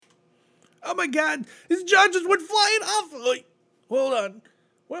Oh my god, his jaw just went flying off. Like, hold on.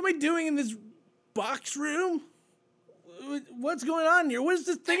 What am I doing in this box room? What's going on here? What is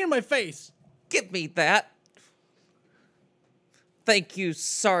this thing in my face? Give me that. Thank you,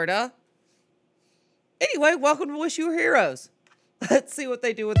 Sarda. Anyway, welcome to Wish You Were Heroes. Let's see what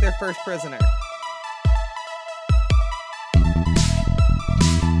they do with their first prisoner.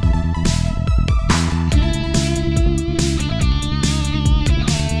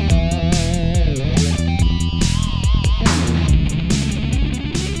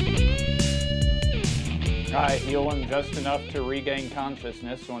 I heal him just enough to regain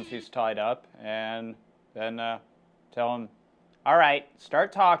consciousness once he's tied up, and then tell him, all right,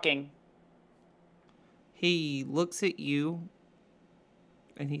 start talking. He looks at you,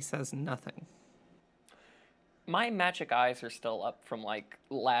 and he says nothing. My magic eyes are still up from, like,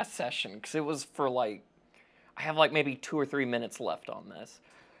 last session, because it was for, like, I have, like, maybe 2 or 3 minutes left on this.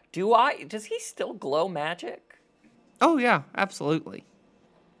 Does he still glow magic? Oh, yeah, absolutely.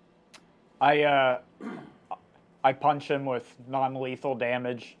 I punch him with non-lethal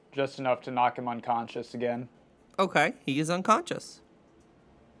damage, just enough to knock him unconscious again. Okay, he is unconscious.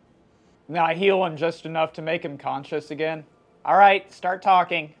 Now I heal him just enough to make him conscious again. All right, start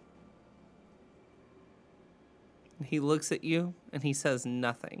talking. He looks at you, and he says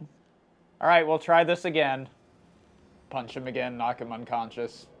nothing. All right, we'll try this again. Punch him again, knock him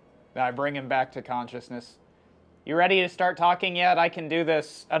unconscious. Then I bring him back to consciousness. You ready to start talking yet? I can do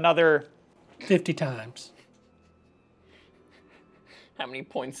this another 50 times. How many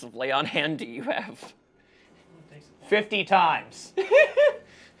points of lay on hand do you have? 50 times.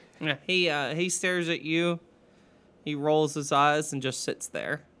 Yeah, he stares at you. He rolls his eyes and just sits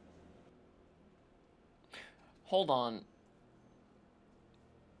there. Hold on.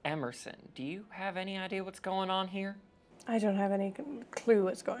 Emerson, do you have any idea what's going on here? I don't have any clue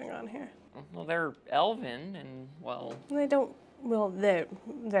what's going on here. Well, they're elven, and, well... They don't... Well, their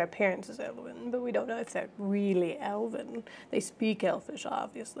appearance is elven, but we don't know if they're really elven. They speak elfish,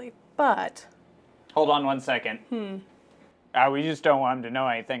 obviously, but... Hold on one second. We just don't want him to know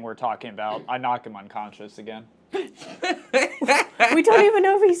anything we're talking about. I knock him unconscious again. We don't even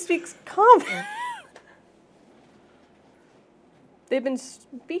know if he speaks common. They've been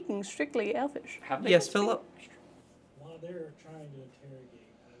speaking strictly elfish. Have they Yes, been Philip? While they're trying to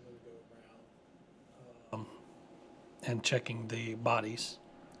interrogate, I'm going to go around and checking the bodies.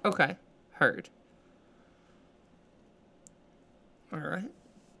 Okay, heard. All right.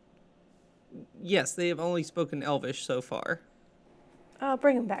 Yes, they have only spoken Elvish so far.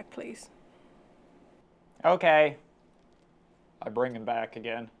 Bring him back, please. Okay. I bring him back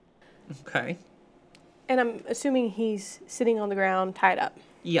again. Okay. And I'm assuming he's sitting on the ground, tied up.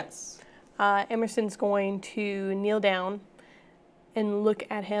 Yes. Emerson's going to kneel down and look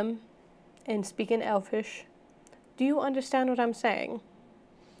at him and speak in Elfish. Do you understand what I'm saying?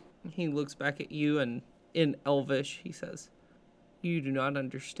 He looks back at you, and in Elvish, he says, "You do not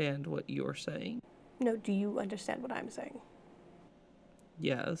understand what you're saying." No, do you understand what I'm saying?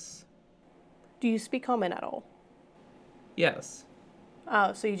 Yes. Do you speak common at all? Yes.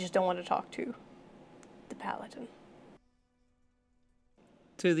 Oh, so you just don't want to talk to the paladin.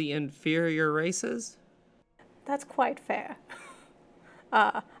 To the inferior races? That's quite fair.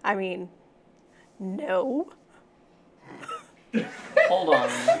 I mean, no. Hold on.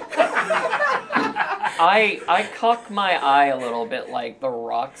 I cock my eye a little bit like the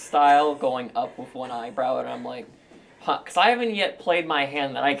Rock style, going up with one eyebrow, and I'm like, huh, because I haven't yet played my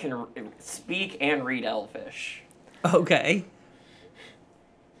hand that I can speak and read Elvish. Okay.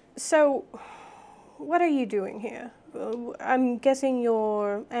 So, what are you doing here? I'm guessing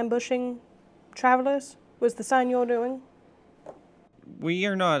you're ambushing travelers? Was the sign you're doing? We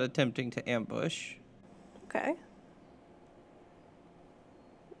are not attempting to ambush. Okay.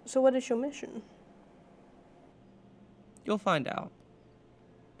 So what is your mission? You'll find out.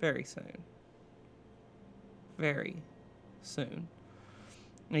 Very soon. Very soon.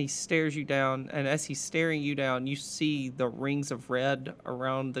 And he stares you down, and as he's staring you down, you see the rings of red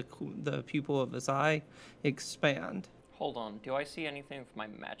around the pupil of his eye expand. Hold on, do I see anything with my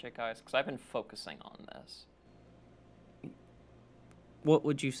magic eyes? Because I've been focusing on this. What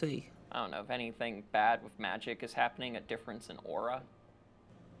would you see? I don't know if anything bad with magic is happening, a difference in aura.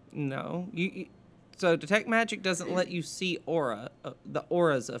 No. So detect magic doesn't let you see the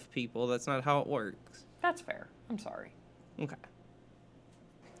auras of people. That's not how it works. That's fair. I'm sorry. Okay.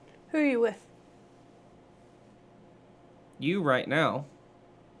 Who are you with? You right now.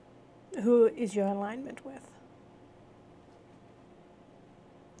 Who is your alignment with?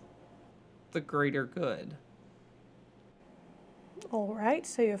 The greater good. All right,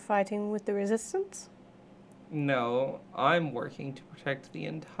 so you're fighting with the resistance? No, I'm working to protect the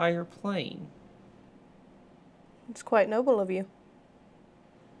entire plane. It's quite noble of you.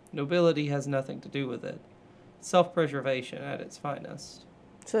 Nobility has nothing to do with it. Self-preservation at its finest.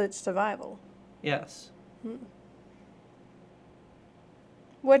 So it's survival. Yes.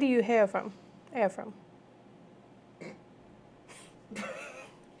 Where do you hail from? Air from?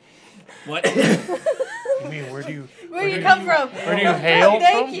 What? I mean, where do you come from? where do you hail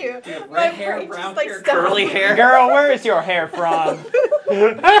Thank from? you. Red hair, brown hair, curly hair. Girl, where is your hair from?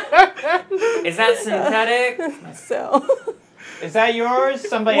 Is that synthetic? So, Is that yours?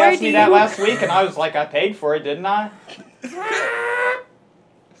 Somebody Where asked do me that you- last week, and I was like, I paid for it, didn't I?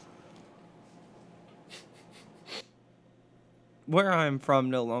 Where I am from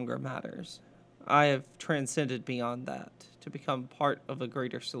no longer matters. I have transcended beyond that to become part of a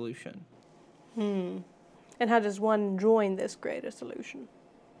greater solution. and how does one join this greater solution?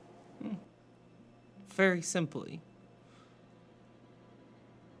 Very simply,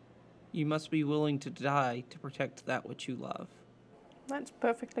 you must be willing to die to protect that which you love. That's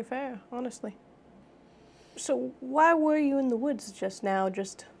perfectly fair, honestly. So, why were you in the woods just now,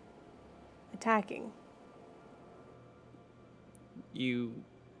 just attacking? You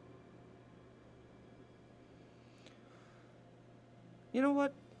know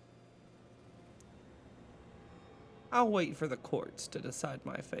what? I'll wait for the courts to decide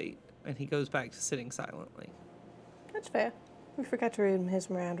my fate. And he goes back to sitting silently. That's fair. We forgot to read him his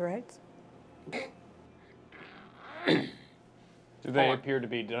Miranda rights. Do they appear to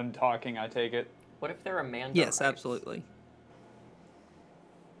be done talking, I take it? What if they're Amanda Yes, rights? absolutely.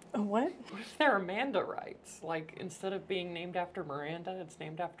 Oh, what? What if they're Amanda rights? Like, instead of being named after Miranda, it's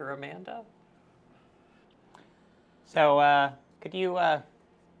named after Amanda? So, could you,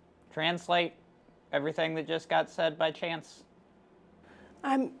 translate everything that just got said by chance?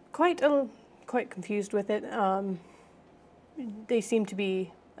 I'm quite confused with it. They seem to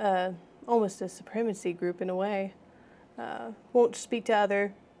be almost a supremacy group in a way. Won't speak to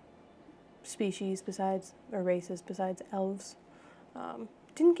other species besides, or races besides elves.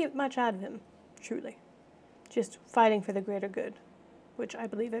 Didn't get much out of him, truly. Just fighting for the greater good, which I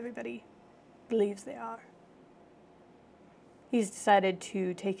believe everybody believes they are. He's decided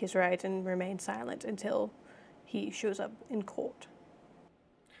to take his right and remain silent until he shows up in court.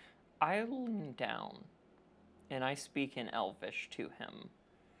 I lean down and I speak in Elvish to him.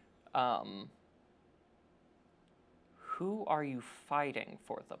 Who are you fighting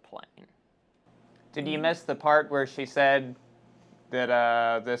for the plane? Did you miss the part where she said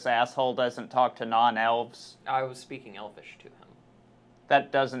that, this asshole doesn't talk to non-elves? I was speaking Elvish to him.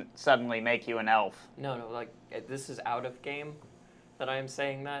 That doesn't suddenly make you an elf. No, like, this is out of game that I am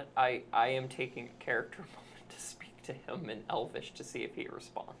saying that. I am taking a character moment to speak to him in Elvish to see if he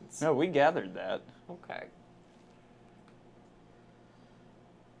responds. No, we gathered that. Okay.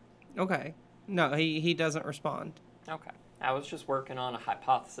 Okay. No, he doesn't respond. Okay. I was just working on a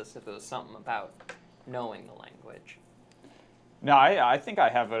hypothesis if it was something about knowing the language. No, I think I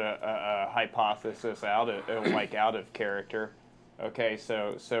have a hypothesis out of character. Okay,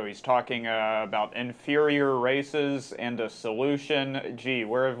 so he's talking about inferior races and a solution. Gee,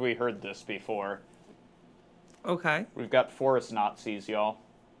 where have we heard this before? Okay. We've got forest Nazis, y'all.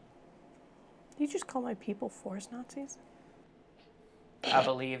 Did you just call my people forest Nazis? I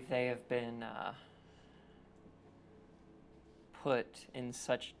believe they have been put in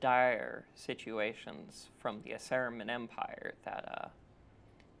such dire situations from the Asariman Empire that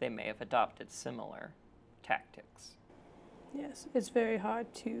they may have adopted similar tactics. Yes, it's very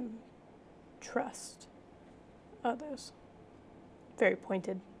hard to trust others. Very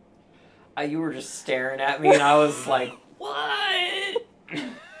pointed. You were just staring at me and I was like, what?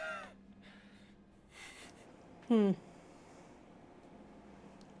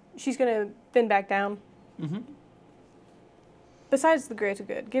 She's gonna bend back down. Mm-hmm. Besides the greater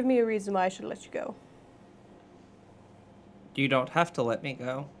good, give me a reason why I should let you go. You don't have to let me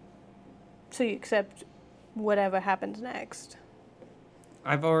go. So you accept whatever happens next.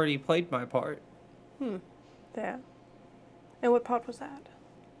 I've already played my part. There. And what part was that?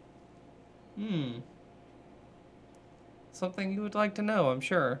 Something you would like to know, I'm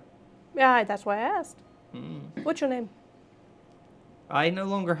sure. Yeah, that's why I asked. What's your name? I no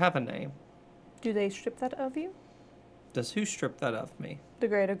longer have a name. Do they strip that of you? Does who strip that of me? The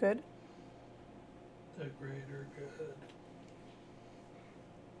greater good? The greater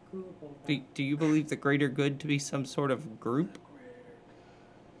good. Do you believe the greater good to be some sort of group?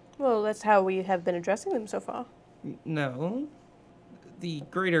 Well, that's how we have been addressing them so far. No. The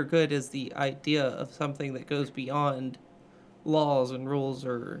greater good is the idea of something that goes beyond laws and rules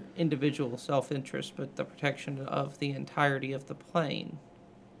or individual self-interest, but the protection of the entirety of the plane.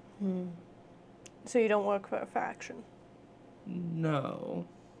 So you don't work for a faction. No.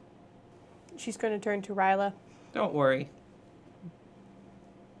 She's going to turn to Ryla. Don't worry.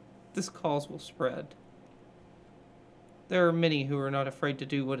 This cause will spread. There are many who are not afraid to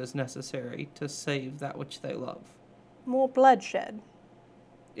do what is necessary to save that which they love, More bloodshed.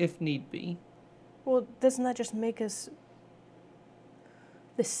 if need be. Well, doesn't that just make us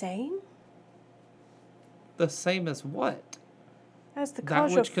the same The same as what? as the That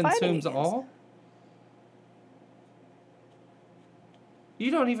cause you're which fighting consumes against? all?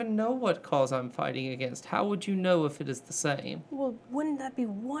 You don't even know what cause I'm fighting against. How would you know if it is the same? Well, wouldn't that be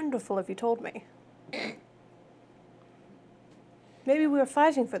wonderful if you told me? Maybe we were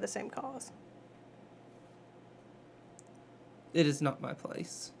fighting for the same cause. It is not my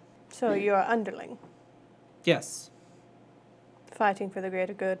place. So you're an underling, Yes. fighting for the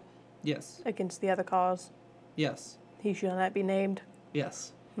greater good Yes. against the other cause. Yes. He shall not be named.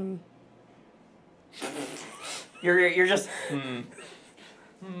 Yes. You're just.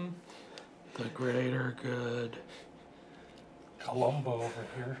 The greater good. Columbo over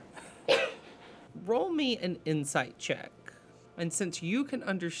here. Roll me an insight check. And since you can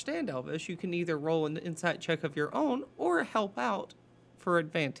understand Elvish, you can either roll an insight check of your own or help out for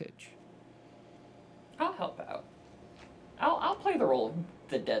advantage. I'll help out. I'll play the role of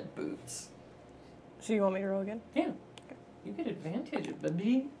the dead boots. So you want me to roll again? Yeah. You get advantage,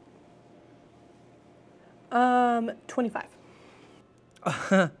 baby. 25.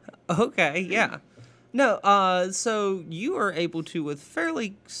 Okay, yeah. No, so you are able to with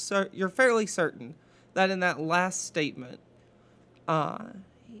you're fairly certain that in that last statement,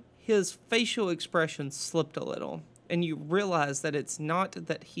 his facial expression slipped a little, and you realize that it's not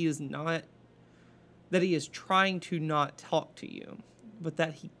that he is trying to not talk to you, but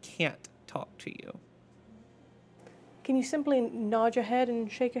that he can't talk to you. Can you simply nod your head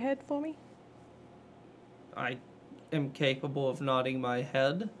and shake your head for me? I am capable of nodding my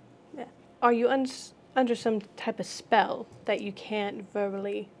head. Yeah. Are you under some type of spell that you can't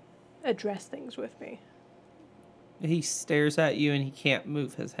verbally address things with me? He stares at you and he can't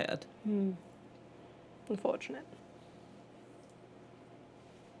move his head. Unfortunate.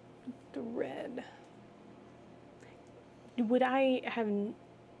 The red. Would I have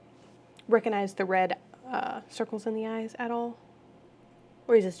recognized the red circles in the eyes at all?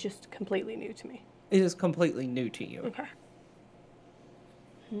 Or is this just completely new to me? It is completely new to you. Okay.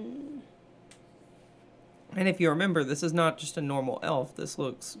 And if you remember, this is not just a normal elf. This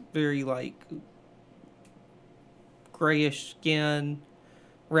looks very like grayish skin,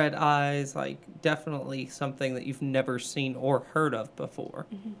 red eyes, like definitely something that you've never seen or heard of before.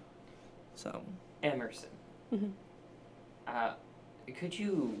 So, Emerson. Could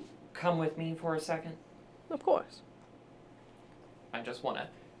you come with me for a second? Of course. I just want to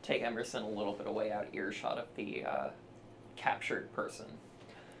take Emerson a little bit away out earshot of the captured person.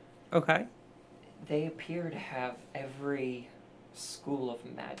 okay. They appear to have every school of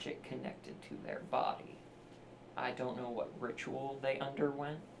magic connected to their body. I don't know what ritual they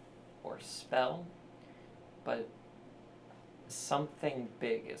underwent or spell, but something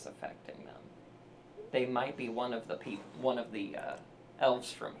big is affecting them. They might be one of the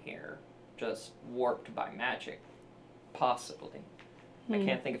elves from here, just warped by magic, possibly. I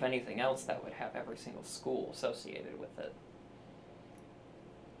can't think of anything else that would have every single school associated with it.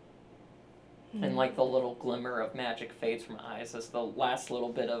 And like the little glimmer of magic fades from eyes as the last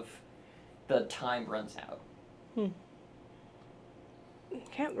little bit of the time runs out.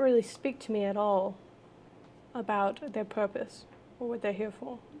 Can't really speak to me at all about their purpose or what they're here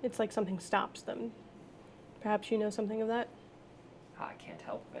for. It's like something stops them. Perhaps you know something of that? I can't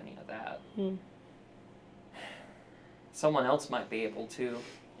help with any of that. Someone else might be able to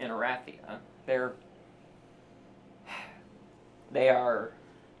in Arathia. They are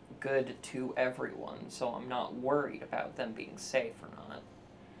good to everyone, so I'm not worried about them being safe or not.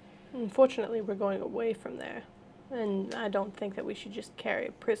 Unfortunately, we're going away from there, and I don't think that we should just carry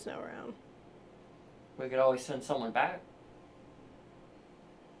a prisoner around. We could always send someone back.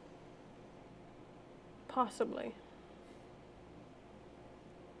 Possibly.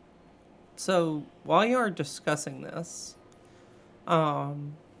 So, while you are discussing this,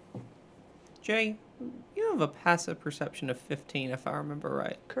 Jay, you have a passive perception of 15, if I remember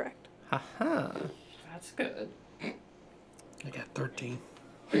right. Correct. Haha. That's good. I got 13.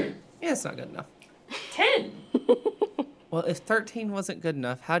 Yeah, it's not good enough. 10! Well, if 13 wasn't good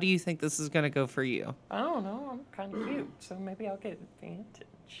enough, how do you think this is going to go for you? I don't know, I'm kind of cute, so maybe I'll get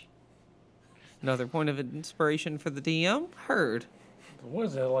advantage. Another point of inspiration for the DM. Heard. What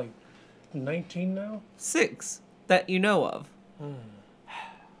is that, like 19 now? 6 that you know of.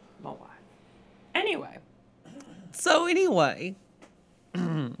 My wife. Anyway. So anyway,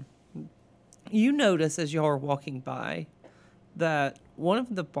 you notice as you are walking by that one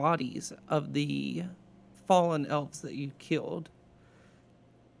of the bodies of the fallen elves that you killed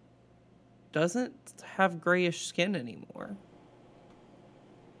doesn't have grayish skin anymore.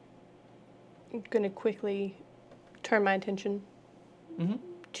 I'm going to quickly turn my attention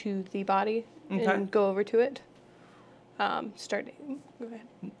to the body and go over to it. Go ahead.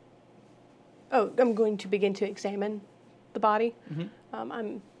 Oh, I'm going to begin to examine the body.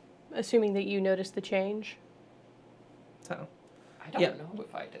 I'm assuming that you noticed the change. So I don't know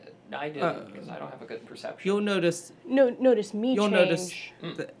if I did. I didn't because I don't have a good perception. you'll notice. Notice me You'll change.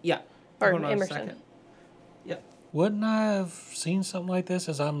 notice. Yeah. Or Hold on a Emerson. second. Yeah. Wouldn't I have seen something like this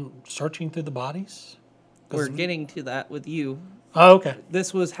as I'm searching through the bodies? We're getting to that with you. Oh, okay.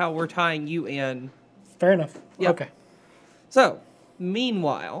 This was how we're tying you in. Fair enough. Yep. Okay. So,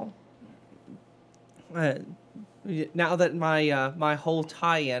 meanwhile, now that my whole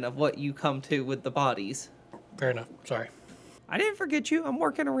tie-in of what you come to with the bodies, Fair enough. Sorry. I didn't forget you. I'm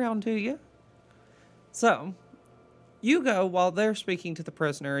working around to you. So, you go while they're speaking to the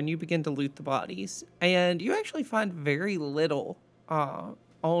prisoner, and you begin to loot the bodies, and you actually find very little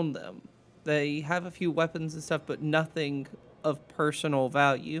on them. They have a few weapons and stuff, but nothing of personal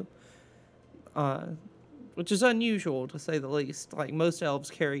value. Which is unusual, to say the least. Like, most elves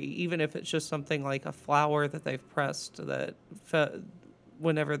carry, even if it's just something like a flower that they've pressed that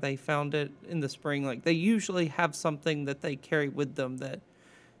whenever they found it in the spring, like, they usually have something that they carry with them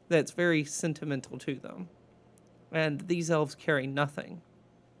that's very sentimental to them. And these elves carry nothing.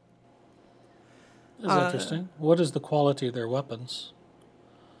 That's interesting. What is the quality of their weapons?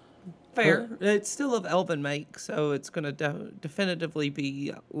 Fair. It's still of elven make, so it's going to definitively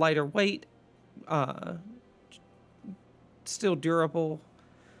be lighter weight, still durable.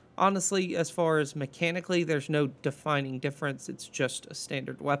 Honestly, as far as mechanically, there's no defining difference. It's just a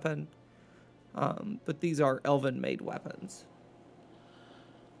standard weapon. But these are elven-made weapons.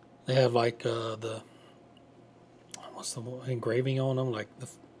 They have like what's the engraving on them? Like the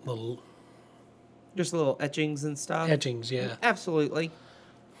little Just little etchings and stuff. etchings, yeah. Absolutely.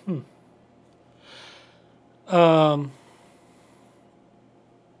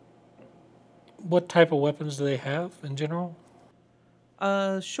 What type of weapons do they have in general?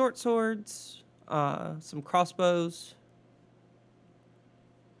 Short swords, some crossbows.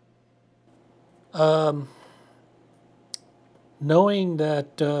 Knowing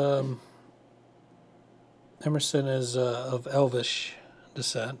that Emerson is of Elvish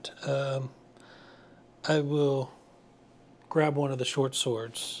descent, I will grab one of the short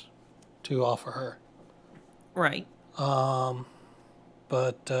swords to offer her. Right. But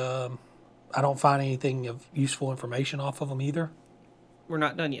I don't find anything of useful information off of them either. We're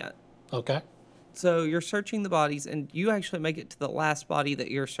not done yet. Okay. So you're searching the bodies, and you actually make it to the last body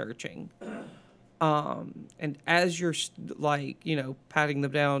that you're searching. And as you're patting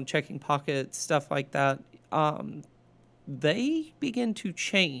them down, checking pockets, stuff like that, they begin to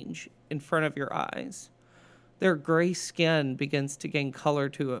change in front of your eyes. Their gray skin begins to gain color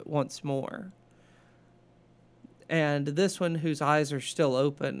to it once more. And this one, whose eyes are still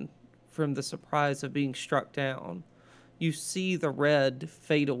open from the surprise of being struck down, you see the red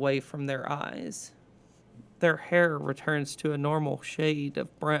fade away from their eyes. Their hair returns to a normal shade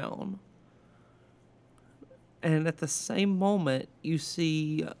of brown. And at the same moment, you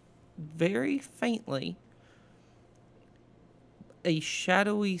see very faintly a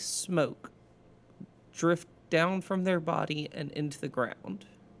shadowy smoke drift down from their body and into the ground.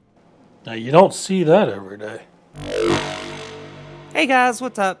 Now, you don't see that every day. Hey guys,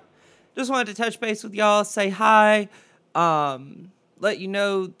 what's up? Just wanted to touch base with y'all, say hi, let you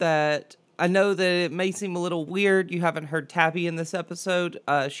know that I know that it may seem a little weird. You haven't heard Tabby in this episode.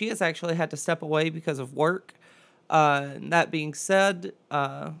 She has actually had to step away because of work. And that being said,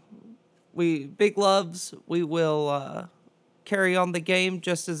 we big loves. We will carry on the game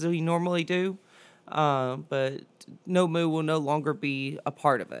just as we normally do. But Nomu will no longer be a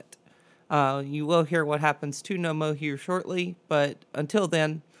part of it. You will hear what happens to Nomu here shortly. But until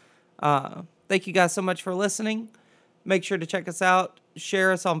then, thank you guys so much for listening. Make sure to check us out.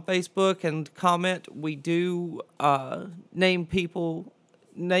 Share us on Facebook and comment. We do name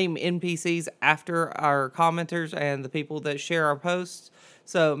NPCs after our commenters and the people that share our posts.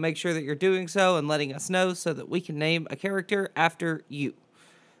 So make sure that you're doing so and letting us know so that we can name a character after you.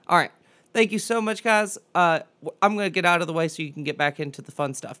 All right. Thank you so much, guys. I'm going to get out of the way so you can get back into the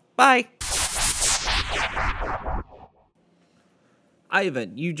fun stuff. Bye.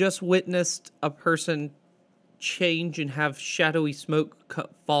 Ivan, you just witnessed a person change and have shadowy smoke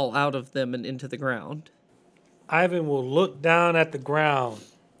fall out of them and into the ground. Ivan will look down at the ground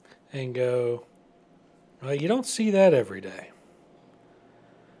and go, well, you don't see that every day.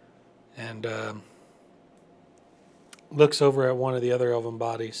 And looks over at one of the other elven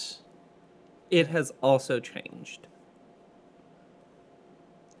bodies. It has also changed.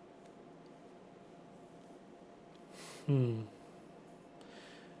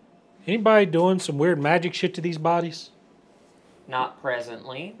 Anybody doing some weird magic shit to these bodies? Not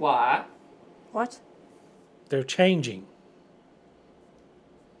presently. Why? What? They're changing.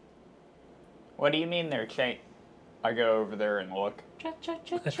 What do you mean they're I go over there and look.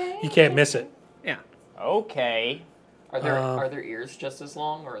 You can't miss it. Yeah. Okay. Are their ears just as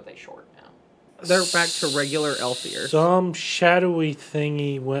long, or are they short now? They're back to regular elf ears. Some shadowy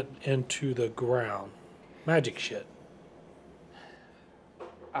thingy went into the ground. Magic shit.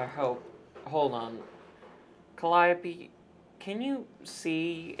 I hope. Hold on. Calliope, can you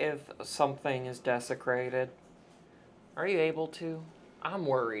see if something is desecrated? Are you able to? I'm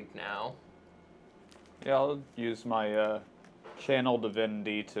worried now. Yeah, I'll use my channel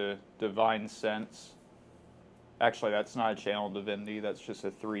divinity to divine sense. Actually, that's not a channel divinity. That's just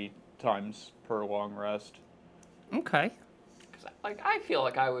a 3 times per long rest. Okay. 'Cause, I feel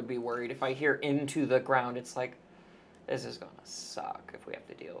like I would be worried if I hear into the ground. It's like, this is gonna suck if we have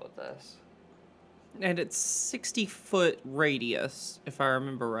to deal with this. And it's 60-foot radius, if I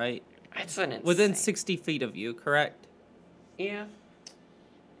remember right. It's an insane. Within 60 feet of you, correct? Yeah.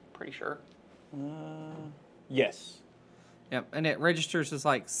 Pretty sure. Yes. Yep. And it registers as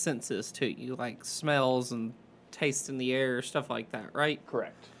like senses to you, like smells and taste in the air, stuff like that, right?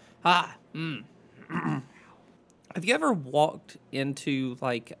 Correct. Ah. Have you ever walked into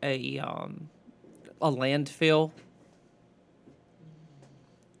like a landfill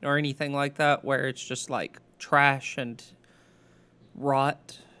or anything like that, where it's just like trash and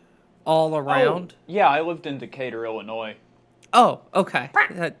rot all around? Oh, yeah, I lived in Decatur, Illinois. Oh, okay.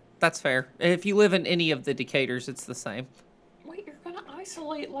 That's fair. If you live in any of the Decaturs, it's the same. Wait, you're gonna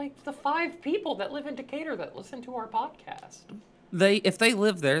isolate like the 5 people that live in Decatur that listen to our podcast. If they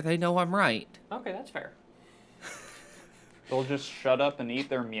live there, they know I'm right. Okay, that's fair. They'll just shut up and eat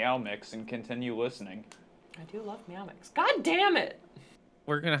their Meow Mix and continue listening. I do love Meow Mix. God damn it!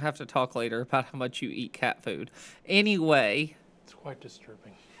 We're gonna have to talk later about how much you eat cat food. Anyway, It's quite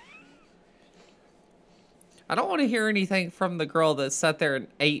disturbing. I don't want to hear anything from the girl that sat there and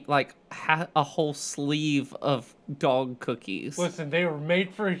ate like a whole sleeve of dog cookies. Listen, they were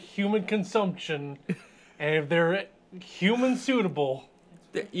made for human consumption, and if they're human suitable,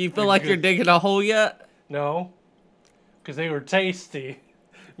 You feel like you're digging a hole yet? no, because they were tasty.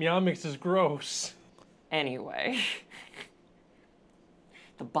 Meow Mix is gross. Anyway.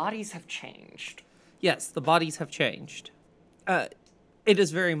 The bodies have changed. Yes, the bodies have changed. It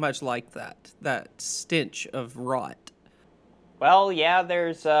is very much like that stench of rot. Well, yeah,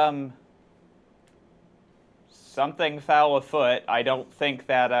 there's something foul afoot. I don't think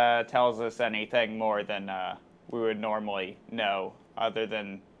that tells us anything more than we would normally know, other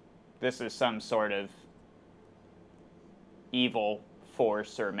than this is some sort of evil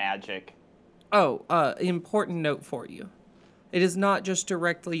force or magic. Oh, important note for you. It is not just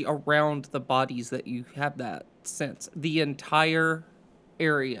directly around the bodies that you have that sense. The entire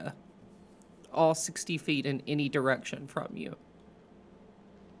area, all 60 feet in any direction from you.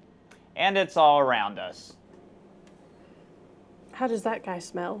 And it's all around us. How does that guy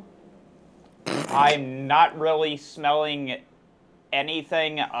smell? I'm not really smelling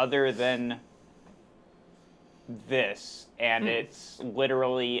anything other than this, and it's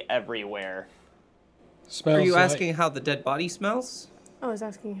literally everywhere. Smells Are you like, asking how the dead body smells? I was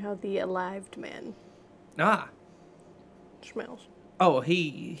asking how the alived man Ah. smells. Oh,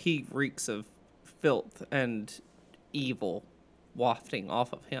 he reeks of filth and evil wafting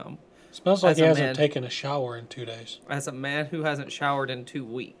off of him. Smells like as he a hasn't man. taken a shower in 2 days. As a man who hasn't showered in 2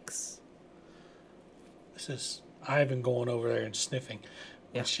 weeks. This is Ivan going over there and sniffing.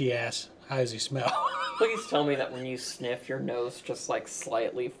 Yeah. And she asks, how does he smell? Please tell me that when you sniff, your nose just like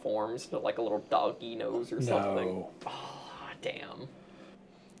slightly forms to like a little doggy nose or something. No. Ah, damn.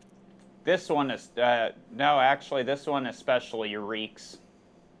 This one is, no, actually, this one especially reeks.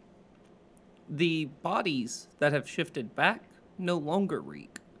 The bodies that have shifted back no longer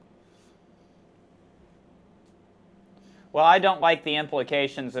reek. Well, I don't like the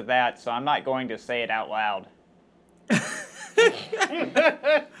implications of that, so I'm not going to say it out loud.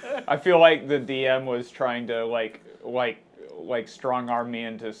 I feel like the DM was trying to, like like strong arm me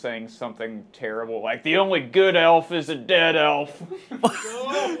into saying something terrible, like the only good elf is a dead elf.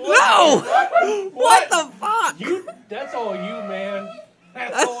 No! What the fuck? That's all you, man.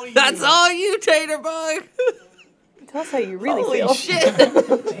 That's all you. That's all you, Taterbug. Tell us how you really Holy feel. shit.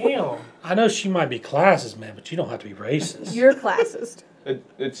 Damn. I know she might be classist, man, but you don't have to be racist. You're classist.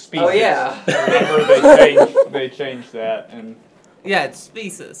 It's species. Oh yeah. Remember they changed that and Yeah, it's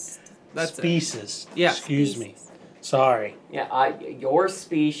specious. That's it. Specious. Yeah. Excuse me. Sorry. Yeah, you're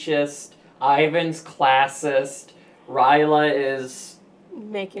specious. Ivan's classist. Ryla is.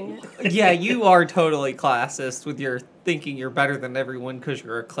 Making it. Yeah, you are totally classist with your thinking you're better than everyone because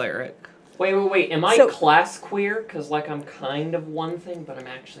you're a cleric. Wait. Am I So- class queer? Because, like, I'm kind of one thing, but I'm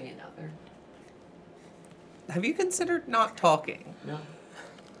actually another. Have you considered not talking? No.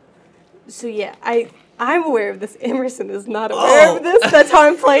 So yeah, I'm aware of this. Emerson is not aware of this. That's how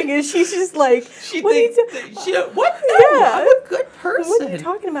I'm playing it. She's just like, what are you what? No, Yeah. I'm a good person. What are you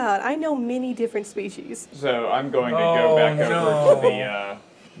talking about? I know many different species. so I'm going to go back over to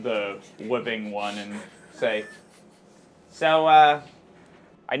the living one and say, so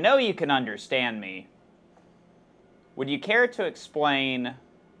I know you can understand me. Would you care to explain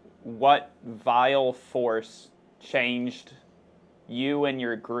what vile force changed you and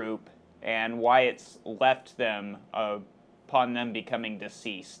your group and why it's left them upon them becoming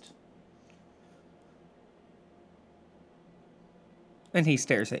deceased? And he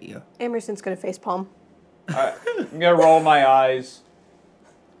stares at you. Emerson's gonna facepalm. I'm going to roll my eyes.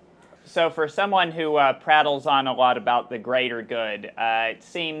 So for someone who prattles on a lot about the greater good, it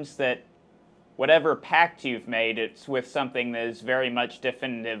seems that whatever pact you've made, it's with something that is very much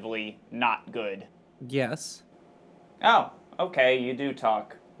definitively not good. Yes. Oh, okay, you do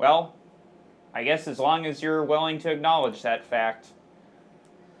talk. Well, I guess as long as you're willing to acknowledge that fact.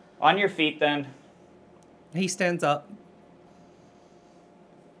 On your feet, then. He stands up.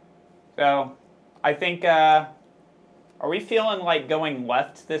 So, I think, are we feeling like going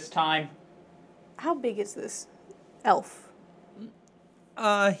left this time? How big is this elf?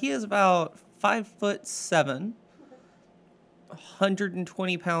 He is about 5'7",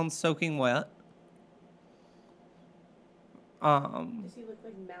 120 pounds soaking wet. Does he look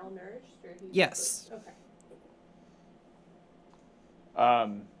like malnourished? Or Yes. Okay.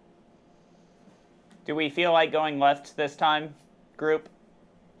 Do we feel like going left this time, group?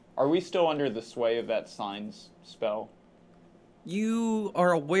 Are we still under the sway of that signs spell? You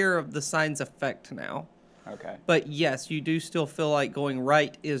are aware of the sign's effect now. Okay. But yes, you do still feel like going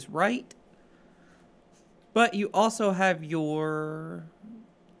right is right. But you also have your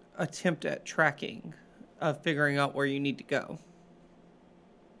attempt at tracking, of figuring out where you need to go.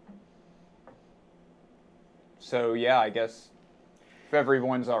 So yeah, I guess if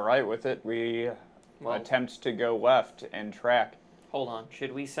everyone's all right with it, we attempt to go left and track. Hold on.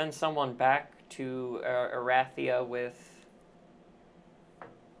 Should we send someone back to Arathia with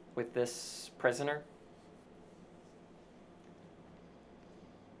this prisoner?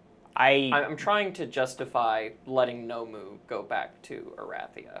 I'm trying to justify letting Nomu go back to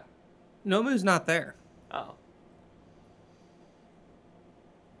Arathia. Nomu's not there. Oh.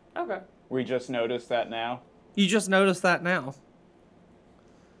 Okay. We just noticed that now. You just noticed that now.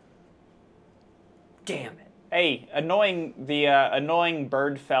 Damn it. Hey, annoying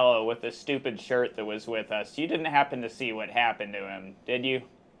bird fellow with the stupid shirt that was with us. You didn't happen to see what happened to him, did you?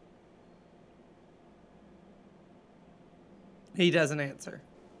 He doesn't answer.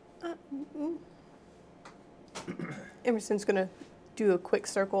 Emerson's gonna do a quick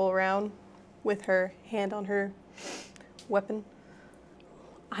circle around with her hand on her weapon.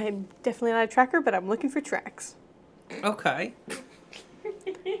 I'm definitely not a tracker, but I'm looking for tracks. Okay.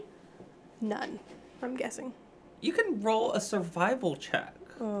 None, I'm guessing. You can roll a survival check.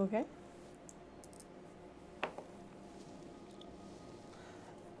 Okay.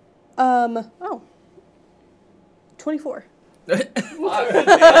 Oh. 24. I'm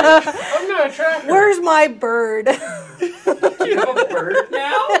not a tracker. Where's my bird? You have a bird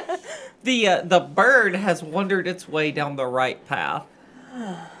now? The bird has wandered its way down the right path.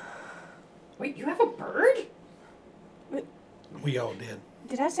 Wait, you have a bird? We all did.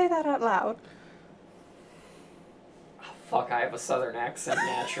 Did I say that out loud? Oh, fuck, I have a southern accent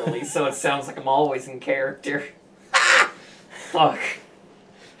naturally, so it sounds like I'm always in character. Fuck.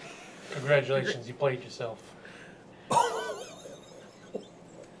 Congratulations, you played yourself.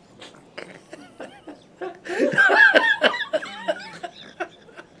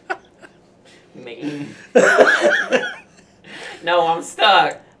 Mean. No, I'm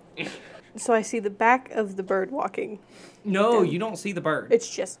stuck. So I see the back of the bird walking. No, you don't see the bird. It's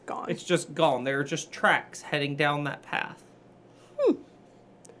just gone. It's just gone. There are just tracks heading down that path.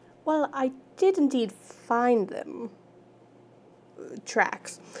 Well, I did indeed find them.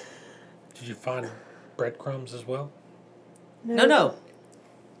 Tracks. Did you find breadcrumbs as well? No.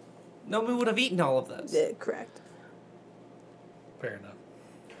 Nomu would have eaten all of those. Correct. Fair enough.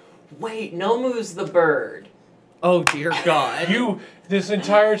 Wait, Nomu's the bird. Oh dear God! You, this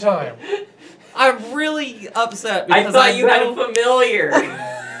entire time. I'm really upset I because thought you had a know, familiar.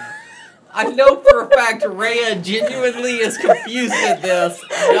 I know for a fact Rhea genuinely is confused at this.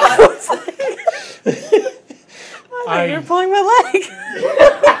 Not, You're pulling my leg.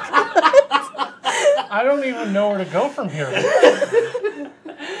 I don't even know where to go from here.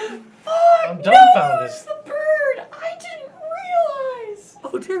 I'm dumbfounded. It's the bird. I didn't realize.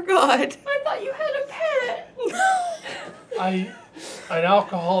 oh dear God! I thought you had a pet. An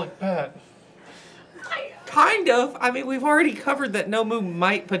alcoholic pet. Kind of. I mean, we've already covered that Nomu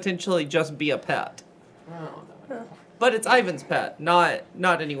might potentially just be a pet, Oh, no. but it's Ivan's pet, not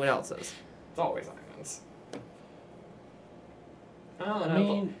anyone else's. It's always Ivan's. Oh, no. I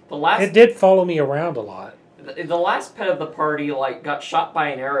mean, the last it did follow me around a lot. the last pet of the party got shot by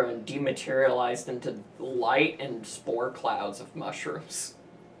an arrow and dematerialized into light and spore clouds of mushrooms.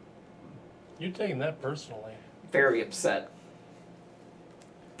 You're taking that personally. Very upset.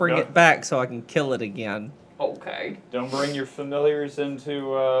 Bring Yeah. it back so I can kill it again. Okay. Don't bring your familiars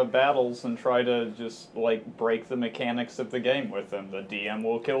into battles and try to just break the mechanics of the game with them. The DM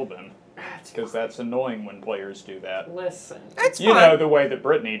will kill them because that's annoying when players do that. Listen. It's You fine. know the way that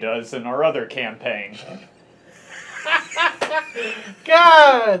Brittany does in our other campaign.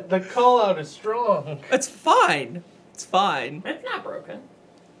 God, the call out is strong. It's fine. It's fine. It's not broken.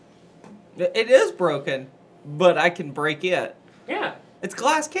 It is broken, but I can break it. Yeah. It's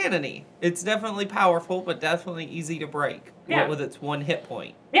glass cannony. It's definitely powerful, but definitely easy to break. Yeah. With its one hit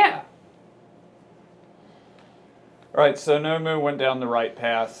point. Yeah. Right, so Nomu went down the right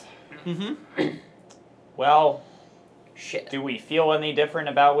path. Mm-hmm. Well, Shit. do we feel any different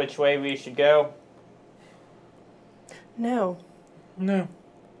about which way we should go? No. No.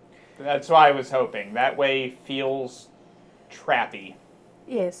 That's why I was hoping. That way feels trappy.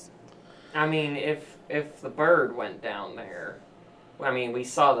 Yes. I mean, if the bird went down there, I mean, we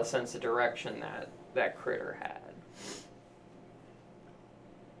saw the sense of direction that critter had.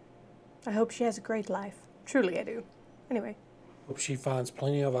 I hope she has a great life. Truly, I do. Anyway. Hope she finds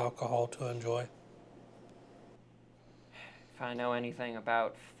plenty of alcohol to enjoy. If I know anything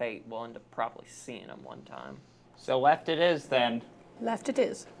about fate, we'll end up probably seeing him one time. So left it is then. Left it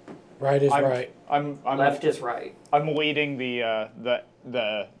is. Right is I'm, right. I'm Left is right. I'm leading the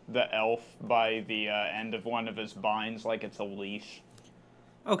elf by the end of one of his binds like it's a leash.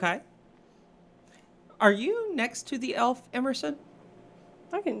 Okay. Are you next to the elf, Emerson?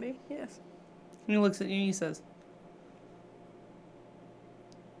 I can be, yes. And he looks at you and he says,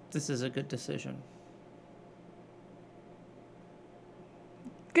 "This is a good decision."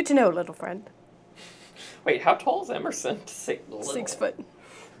 Good to know, little friend. Wait, how tall is Emerson? 6 foot.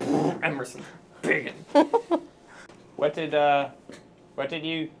 Emerson, big. What did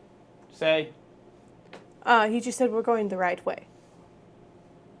you say? He just said we're going the right way.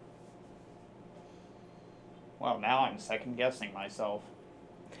 Well, now I'm second guessing myself.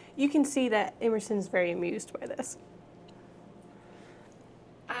 You can see that Emerson's very amused by this.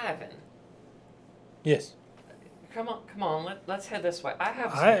 Ivan, Yes. come on, let's head this way. I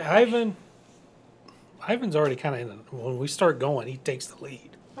have. Ivan's already kind of in it. When we start going, he takes the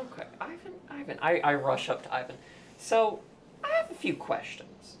lead. Okay, Ivan. I rush up to Ivan. So, I have a few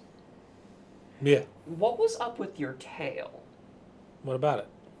questions. Yeah. What was up with your tail? What about it?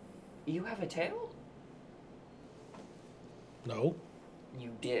 You have a tail? No.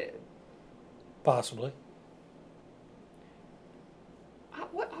 You did. Possibly.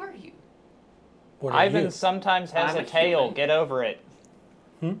 What are you? What are Ivan you? sometimes has I'm a a tail. human. Get over it.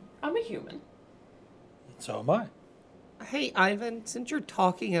 I'm a human. So am I. Hey, Ivan, since you're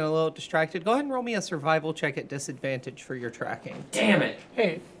talking and a little distracted, go ahead and roll me a survival check at disadvantage for your tracking. Damn it.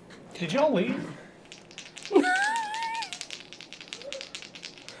 Hey, did y'all leave?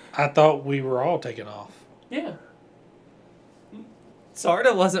 I thought we were all taking off. Yeah.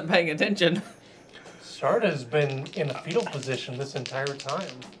 Sarda wasn't paying attention. Sarda's been in a fetal position this entire time.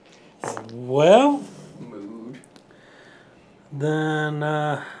 Well, Mood. then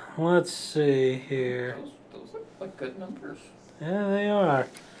let's see here. Those look like good numbers. Yeah, they are.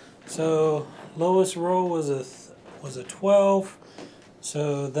 So lowest roll was a 12.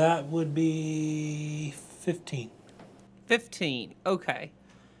 So that would be 15. 15. Okay.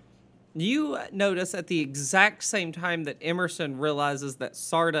 You notice at the exact same time that Emerson realizes that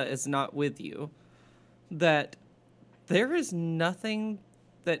Sarda is not with you, that There is nothing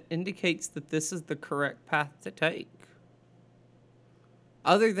that indicates that this is the correct path to take.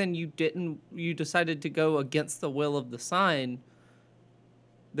 Other than you decided to go against the will of the sign,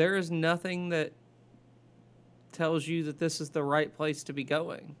 there is nothing that tells you that this is the right place to be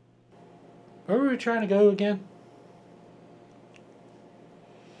going. Where were we trying to go again?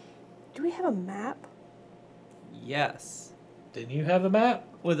 Do we have a map? Yes. Didn't you have the map?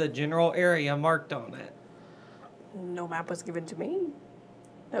 With a general area marked on it. No map was given to me.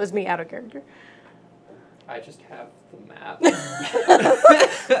 That was me out of character. I just have the map.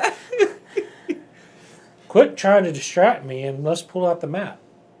 Quit trying to distract me and let's pull out the map.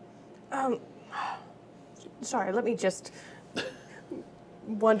 Sorry, let me just...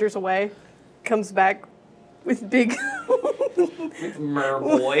 Wanders away. Comes back with big...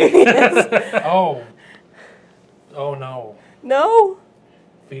 Merboy. Oh no. No?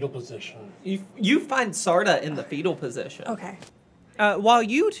 Fetal position. You find Sarda in the fetal position. Okay. While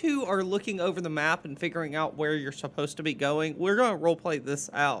you two are looking over the map and figuring out where you're supposed to be going, we're going to roleplay this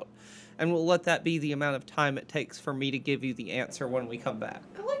out. And we'll let that be the amount of time it takes for me to give you the answer when we come back.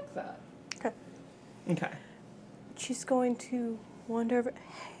 I like that. Okay. Okay. She's going to wander over...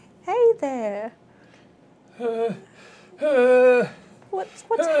 Hey there. What's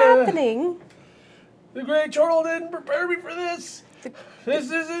happening? The Great Turtle didn't prepare me for this.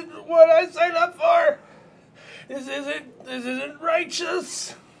 This isn't what I signed up for. This isn't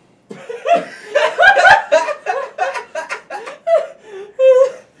righteous.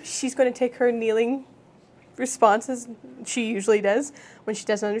 She's going to take her kneeling responses she usually does when she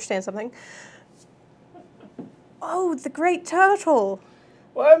doesn't understand something. Oh, the Great Turtle.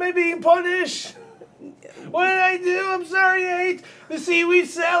 Why am I being punished? What did I do? I'm sorry I ate the seaweed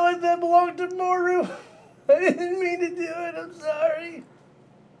salad that belonged to Moru. I didn't mean to do it. I'm sorry.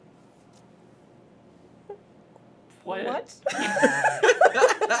 What?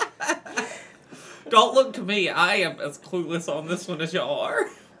 Don't look to me. I am as clueless on this one as y'all are.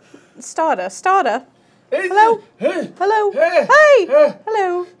 Starter. It's Hello? Hey, Hello? Hey. Hey!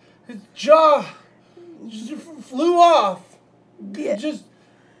 Hello? his jaw just flew off. Yeah. Just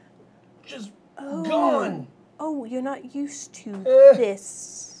gone. Oh, you're not used to Uh.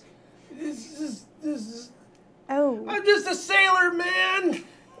 this. This is. Oh. I'm just a sailor, man.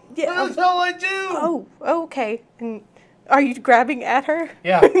 Yeah. That's all I do. Oh, okay. And are you grabbing at her?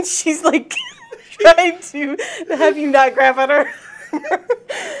 Yeah. And she's like trying to have you not grab at her.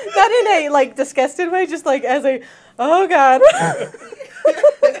 Not in a like disgusted way, just like as a oh god.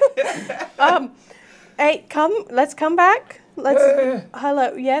 Hey, let's come back.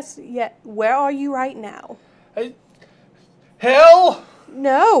 Hello, yes, yeah. Where are you right now? Hell?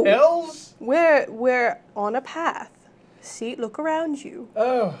 No. Hells? We're on a path. See, look around you.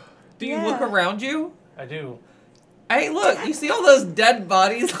 Oh, Do you look Yeah. around you? I do. Hey, look, you see all those dead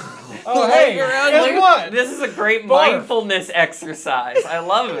bodies oh laying hey, around? guess Like, what? This is a great Barf. mindfulness exercise. I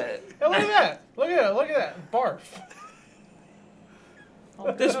love it. Hey, look at that. Look at that. Barf.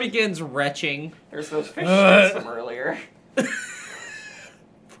 This begins retching There's those fish sticks from earlier.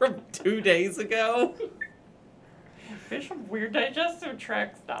 from 2 days ago. Fish have weird digestive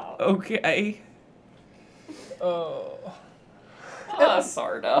tract style. Okay. Oh.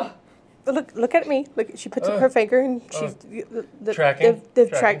 Sarda. Look at me. Look, she puts up her finger and she's Tracking.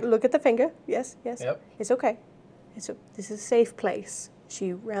 Tracking. Look at the finger. Yes. Yep. It's okay. This is a safe place.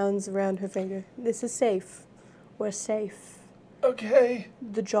 She rounds around her finger. This is safe. We're safe. Okay.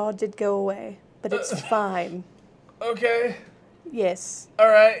 The jaw did go away, but it's fine. Okay. Yes. All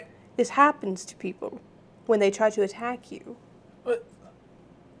right. This happens to people when they try to attack you. But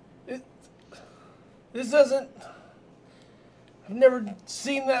this doesn't. I've never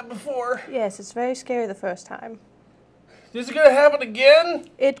seen that before. Yes, it's very scary the first time. Is it gonna happen again?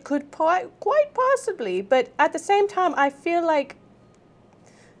 It could quite possibly, but at the same time, I feel like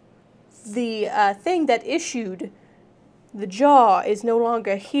the thing that issued the jaw is no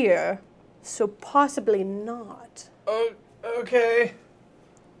longer here, so possibly not. Oh, okay.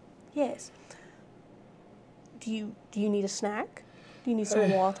 Yes. Do you need a snack? Do you need some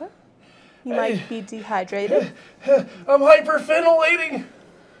water? You might be dehydrated. I'm hyperventilating.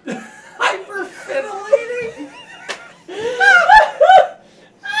 Hyperventilating?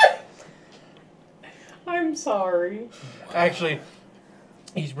 I'm sorry. Actually,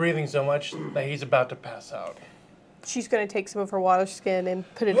 he's breathing so much that he's about to pass out. She's going to take some of her water skin and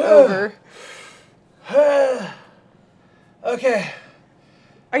put it over. Okay.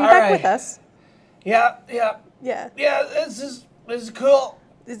 Are you All back right. with us? Yeah. Yeah. This is cool.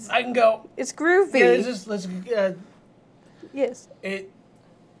 I can go. It's groovy. Yeah, let's Yes.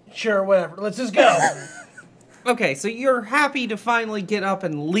 sure, whatever. Let's just go. Okay, so you're happy to finally get up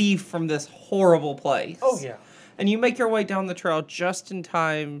and leave from this horrible place. Oh, yeah. And you make your way down the trail just in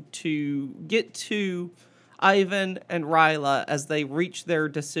time to get to Ivan and Ryla as they reach their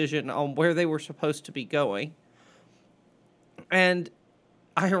decision on where they were supposed to be going. And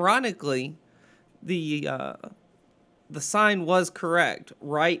ironically, the sign was correct.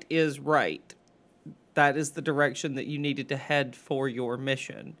 Right is right. That is the direction that you needed to head for your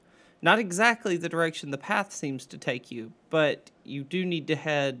mission. Not exactly the direction the path seems to take you, but you do need to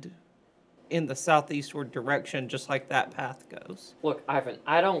head in the southeastward direction, just like that path goes. Look, Ivan,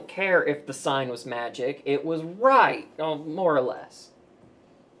 I don't care if the sign was magic. It was right, more or less.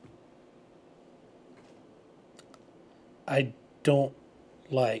 I don't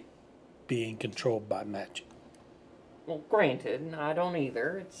like being controlled by magic. Well, granted, I don't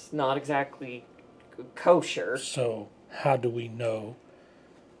either. It's not exactly kosher. So how do we know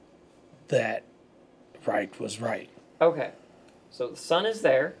that right was right? Okay, so the sun is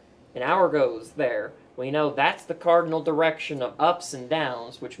there, an hour goes there. We know that's the cardinal direction of ups and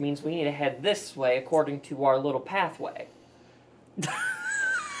downs, which means we need to head this way according to our little pathway. Did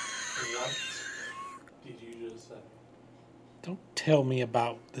you just say? Don't tell me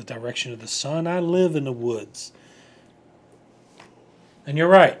about the direction of the sun. I live in the woods. And you're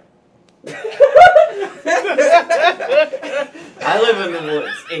right. I live in the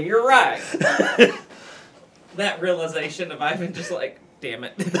woods, and you're right. That realization of Ivan just like, damn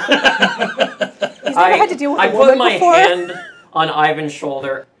it. He's never had to deal with a I woman put my before. hand on Ivan's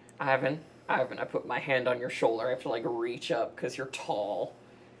shoulder. Ivan, I put my hand on your shoulder. I have to like reach up because you're tall.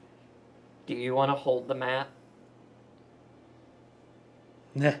 Do you want to hold the map?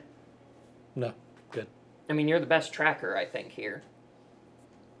 Nah. No. Good. I mean, you're the best tracker, I think, here.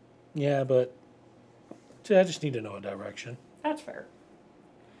 Yeah, but I just need to know a direction. That's fair.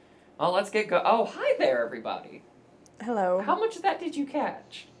 Well, let's get go. Oh, hi there, everybody. Hello. How much of that did you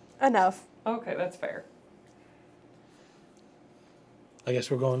catch? Enough. Okay, that's fair. I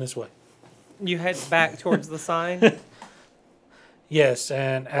guess we're going this way. You head back towards the sign. Yes,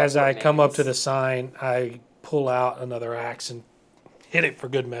 and as What I come up to names? the sign, I pull out another axe and hit it for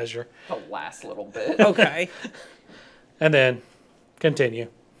good measure. The last little bit. Okay. And then continue.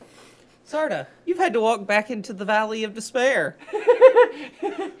 Sarda, you've had to walk back into the Valley of Despair.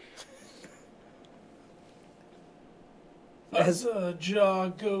 As a jaw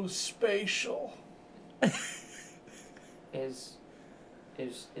goes spatial. Is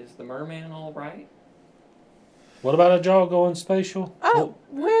the merman all right? What about a jaw going spatial? Oh,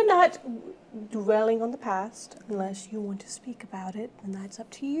 we're not dwelling on the past unless you want to speak about it, and that's up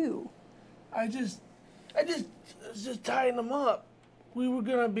to you. I was just tying them up. We were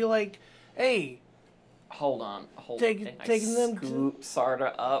gonna be like, hey, Hold on. Taking and I them to- scoop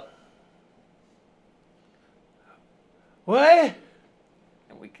Sarda up, what?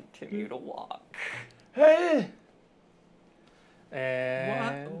 and we continue to walk. Hey,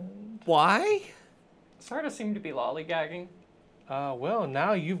 And Why? Sarda seemed to be lollygagging. well,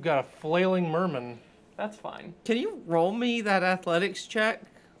 now you've got a flailing merman. That's fine. Can you roll me that athletics check?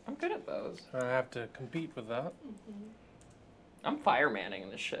 I'm good at those. I have to compete with that. I'm firemanning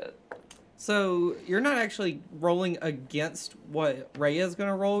this shit. So you're not actually rolling against what Rhea's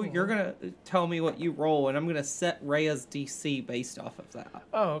gonna roll. You're gonna tell me what you roll, and I'm gonna set Rhea's DC based off of that.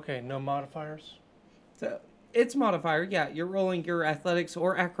 Oh, okay. No modifiers. So it's modifier. Yeah, you're rolling your athletics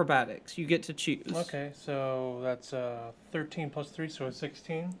or acrobatics. You get to choose. Okay, so that's 13 plus 3, so it's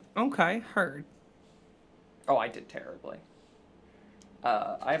 16. Okay, heard. Oh, I did terribly.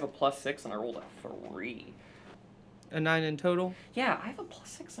 I have a +6 and I rolled a 3. A 9 in total. Yeah, I have a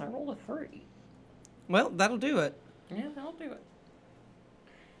 +6 and I rolled a 3. Well, that'll do it. Yeah, that'll do it.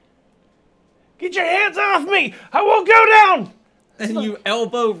 get your hands off me! I won't go down! And you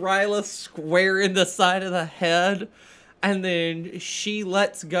elbow Ryla square in the side of the head, and then she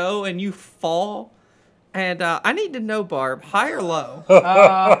lets go, and you fall. And I need to know, Barb, high or low?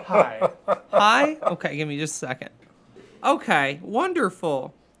 Hi. High? Okay, give me just a second. Okay,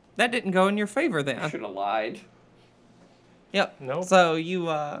 wonderful. That didn't go in your favor I then. should have lied. Yep. Nope. So you,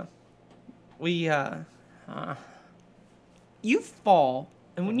 you fall,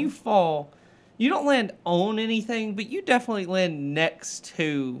 and when you fall, you don't land on anything, but you definitely land next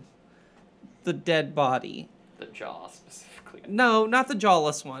to the dead body. The jaw specifically. No, not the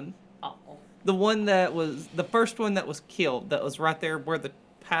jawless one. Oh. The one that was, the first one that was killed, that was right there where the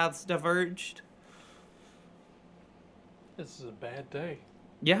paths diverged. This is a bad day.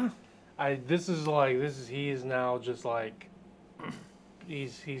 Yeah. He is now just like,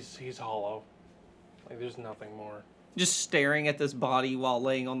 he's hollow. Like, there's nothing more. Just staring at this body while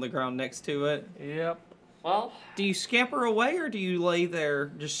laying on the ground next to it. Yep. Well, Do you scamper away or do you lay there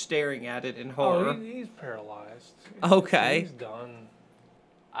just staring at it in horror? Oh, he's paralyzed. Okay. He's done.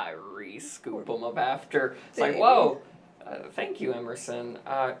 I re-scoop him up after. It's like, Dang. whoa, thank you, Emerson.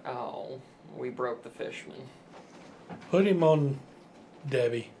 Oh, we broke the fishman. Put him on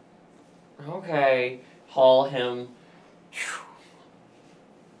Debbie. Okay, haul him.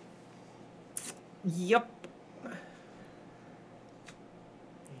 Yep.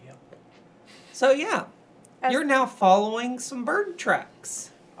 Yep. So yeah, As- you're now following some bird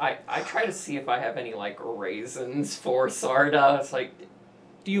tracks. I try to see if I have any, like, raisins for Sarda. It's like,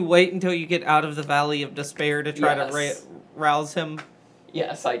 Do you wait until you get out of the Valley of Despair to try to Yes. rouse him?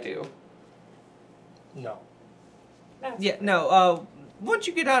 yes, I do. No. Yeah, no, once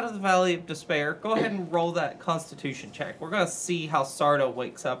you get out of the Valley of Despair, go ahead and roll that Constitution check. We're going to see how Sarda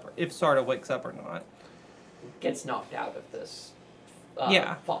wakes up, if Sarda wakes up or not. Gets knocked out of this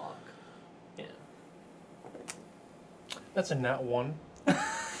Yeah. fog. Yeah. That's a nat 1.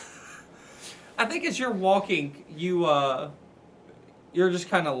 I think as you're walking, you're just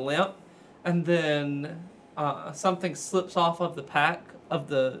kind of limp, and then something slips off of the pack of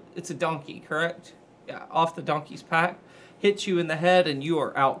the. It's a donkey, correct? Yeah, off the donkey's pack, hits you in the head, and you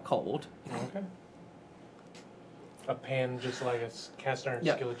are out cold. Okay. A pan just like a cast iron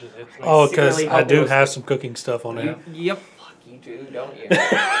Yeah. skillet just hits me. Oh, because Secretly I do helpless. have some cooking stuff on it. Yep, Fuck you do, don't you? You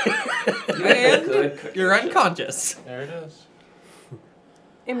have a good and cooking you're shit. unconscious. There it is.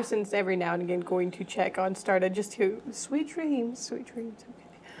 Emerson's every now and again going to check on Starda just to sweet dreams, sweet dreams. Okay.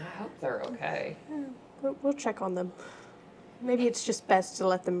 I hope they're okay. We'll check on them. Maybe it's just best to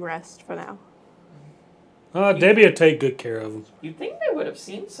let them rest for now. Debbie will take good care of them. You'd think they would have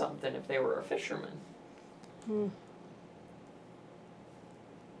seen something if they were a fisherman.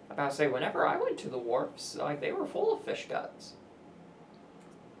 About to say, whenever I went to the wharfs, like, they were full of fish guts.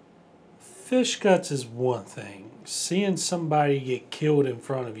 Fish guts is one thing. Seeing somebody get killed in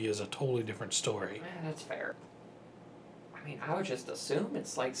front of you is a totally different story. That's fair. I mean, I would just assume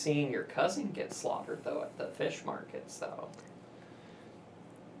it's like seeing your cousin get slaughtered, though, at the fish markets, though.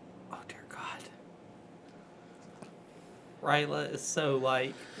 Oh dear God. Ryla is so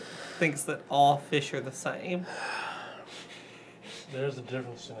thinks that all fish are the same. There's a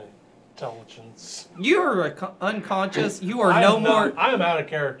difference in intelligence. You are unconscious. You are I no am more. not- I am out of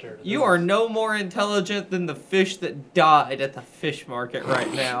character. to You this. are no more intelligent than the fish that died at the fish market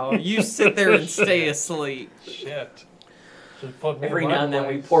right now. You sit there and stay asleep. Shit. Just put me Every in my now and then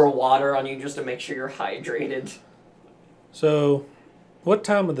we place. pour water on you just to make sure you're hydrated. So, what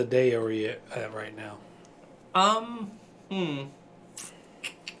time of the day are we at right now?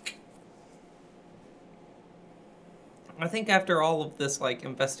 I think after all of this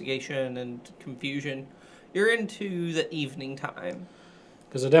investigation and confusion, you're into the evening time.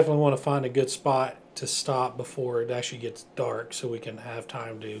 Because I definitely want to find a good spot to stop before it actually gets dark so we can have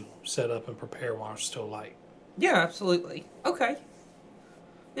time to set up and prepare while it's still light. Yeah, absolutely. Okay.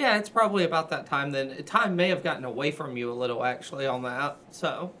 Yeah, it's probably about that time then. Time may have gotten away from you a little actually on that.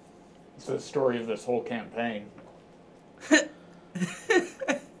 So, It's the story of this whole campaign.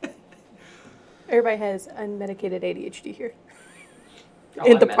 Everybody has unmedicated ADHD here. Oh,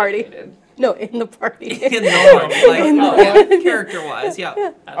 In I'm the party. medicated. No, in the party. in the party, character-wise,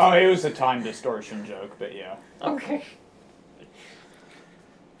 yeah. Oh, it was a time distortion joke, but yeah. Okay.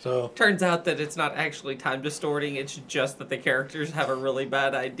 So, Turns out that it's not actually time distorting, it's just that the characters have a really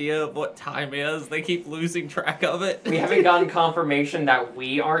bad idea of what time is. They keep losing track of it. We haven't gotten confirmation that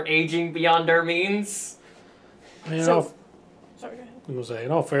we aren't aging beyond our means. in So- all, Sorry, go ahead. I'm gonna say,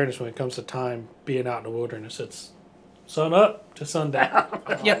 in all fairness, when it comes to time being out in the wilderness, it's sun up to sundown.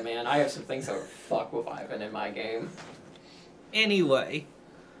 Oh Yep. man, I have some things that would fuck with Ivan in my game. Anyway,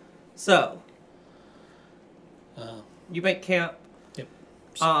 so Uh, you make camp. Yep.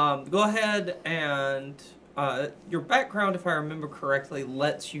 Go ahead and your background, if I remember correctly,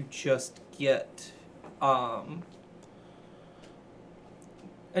 lets you just get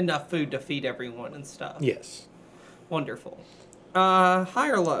enough food to feed everyone and stuff. yes. Wonderful. High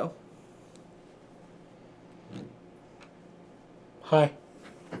or low? Hi.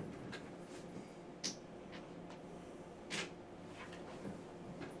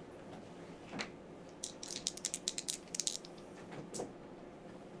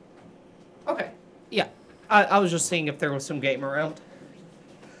 Okay. Yeah. I was just seeing if there was some game around.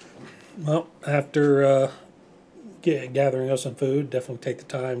 Well, after gathering up some food, definitely take the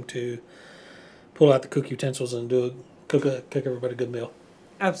time to pull out the cook utensils and cook everybody a good meal.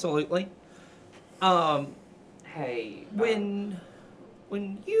 Absolutely. Hey. When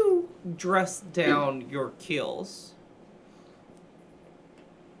you dress down your kills,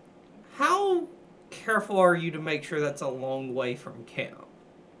 how careful are you to make sure that's a long way from camp?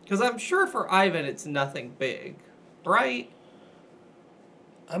 Because I'm sure for Ivan it's nothing big, right?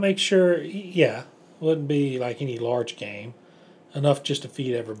 I make sure, yeah, wouldn't be like any large game. Enough just to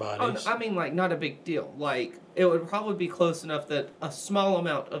feed everybody. Oh, no, I mean, like, not a big deal. Like, it would probably be close enough that a small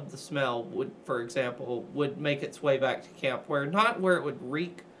amount of the smell would, for example, would make its way back to camp, where not where it would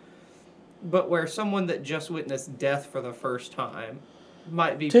reek, but where someone that just witnessed death for the first time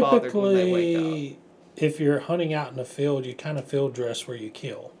might be bothered when they wake up. Typically, if you're hunting out in the field, you kind of field dress where you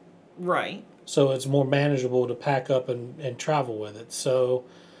kill. Right. So it's more manageable to pack up and travel with it. So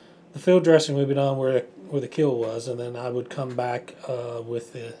the field dressing would be done where the kill was, and then I would come back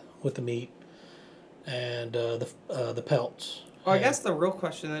with the meat and the pelts. Well, I guess the real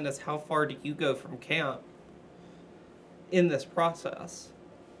question then is how far do you go from camp in this process?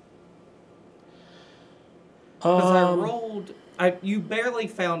 Because you barely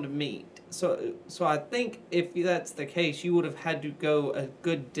found meat. So I think if that's the case, you would have had to go a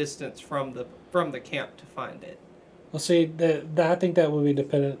good distance from the camp to find it. Well, see, I think that would be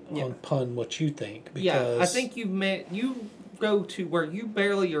dependent upon what you think. Because yeah, I think you go to where you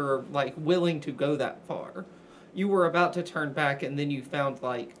barely are like willing to go that far. You were about to turn back, and then you found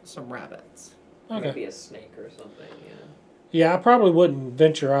like some rabbits. Okay. Maybe a snake or something. Yeah. Yeah, I probably wouldn't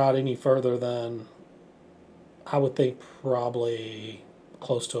venture out any further than I would think probably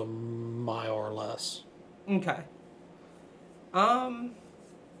close to a mile or less. Okay.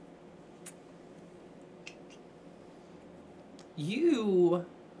 You,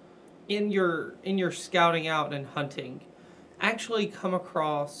 in your scouting out and hunting, actually come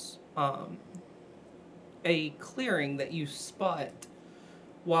across a clearing that you spot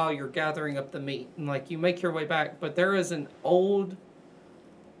while you're gathering up the meat, and like you make your way back, but there is an old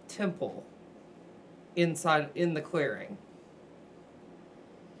temple in the clearing.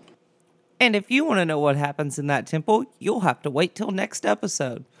 And if you want to know what happens in that temple, you'll have to wait till next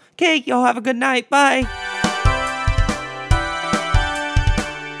episode. Okay, y'all have a good night. Bye.